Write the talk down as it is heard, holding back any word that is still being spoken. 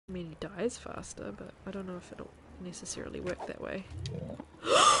I mean, he dies faster, but I don't know if it'll necessarily work that way.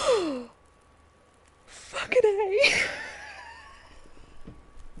 Fucking A!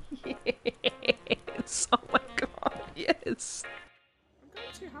 Yes! Oh my god, yes! I'm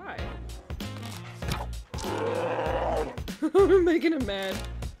going too high. I'm making him mad.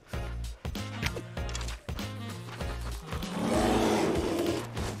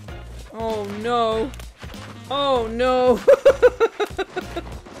 Oh no! Oh no!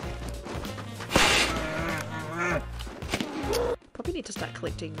 Probably need to start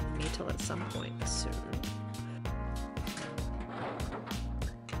collecting metal at some point soon.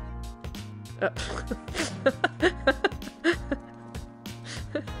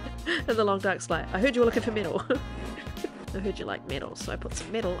 And the long dark slide. I heard you were looking for metal. I heard you like metal, so I put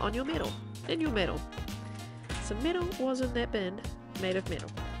some metal on your metal. In your metal. Some metal was in that bin, made of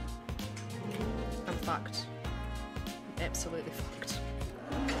metal. I'm fucked. I'm absolutely fucked.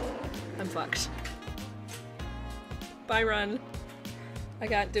 I'm fucked. Bye, run. I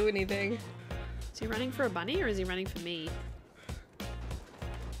can't do anything. Is he running for a bunny or is he running for me?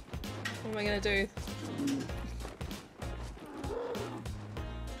 What am I gonna do?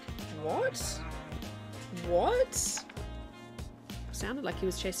 What? What? Sounded like he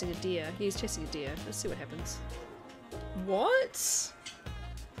was chasing a deer. He's chasing a deer. Let's see what happens. What?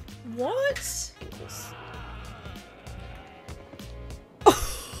 What?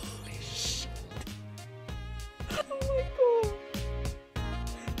 Holy shit. Oh my god.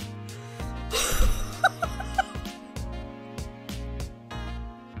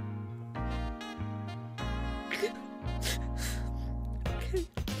 Okay.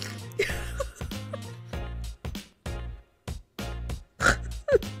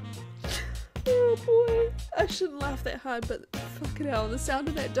 Oh boy. I shouldn't laugh that hard, but fucking hell, the sound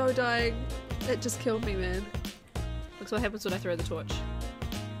of that doe dying, it just killed me, man. Looks what happens when I throw the torch.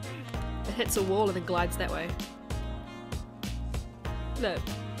 It hits a wall and then glides that way. Look.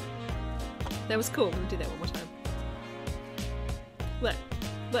 That was cool. Let me do that one more time. Look.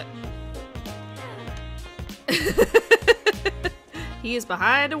 Look. He is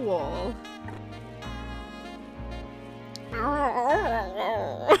behind a wall.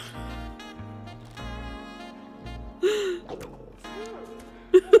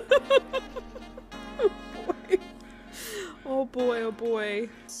 Oh boy, oh boy.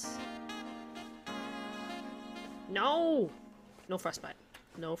 No! No frostbite.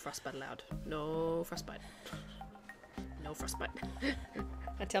 No frostbite allowed. No frostbite. No frostbite.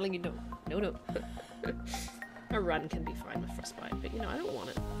 I'm telling you no. No, no. A run can be fine with frostbite, but you know, I don't want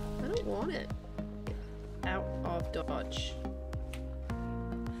it. I don't want it. Get out of dodge.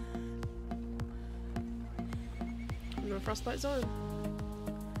 No frostbite zone.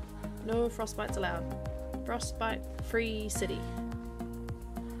 No frostbites allowed. Frostbite free city.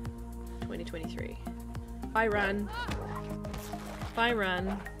 2023. Bye run. Bye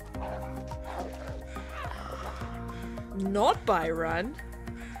run. Not by run.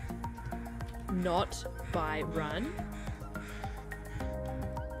 Not by run.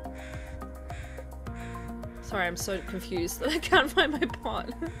 Sorry, I'm so confused that I can't find my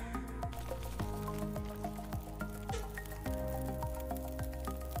pot.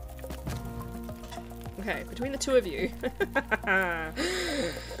 Okay, between the two of you.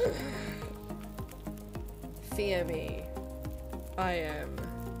 Fear me. I am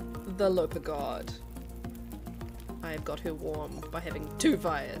the Lopa god. I have got her warm by having 2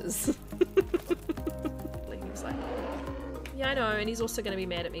 fires. Like, he was like, yeah, I know, and he's also going to be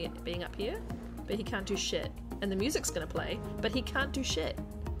mad at me being up here, but he can't do shit. And the music's going to play, but he can't do shit.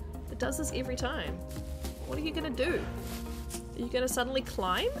 It does this every time. What are you going to do? Are you going to suddenly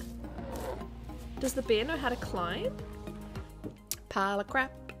climb? Does the bear know how to climb? Pile of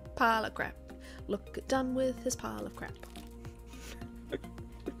crap, pile of crap. Look done with his pile of crap.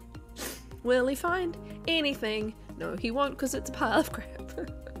 Will he find anything? No, he won't, because it's a pile of crap.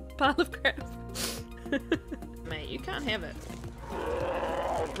 Pile of crap. Mate, you can't have it.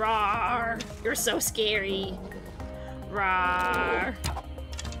 Rawr! You're so scary. Rawr!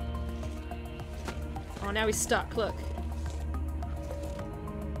 Oh, now he's stuck, look.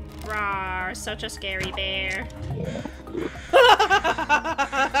 Rawr, such a scary bear.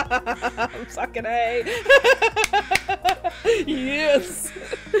 I'm fucking A. Yes.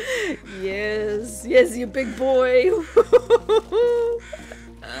 Yes. Yes, you big boy.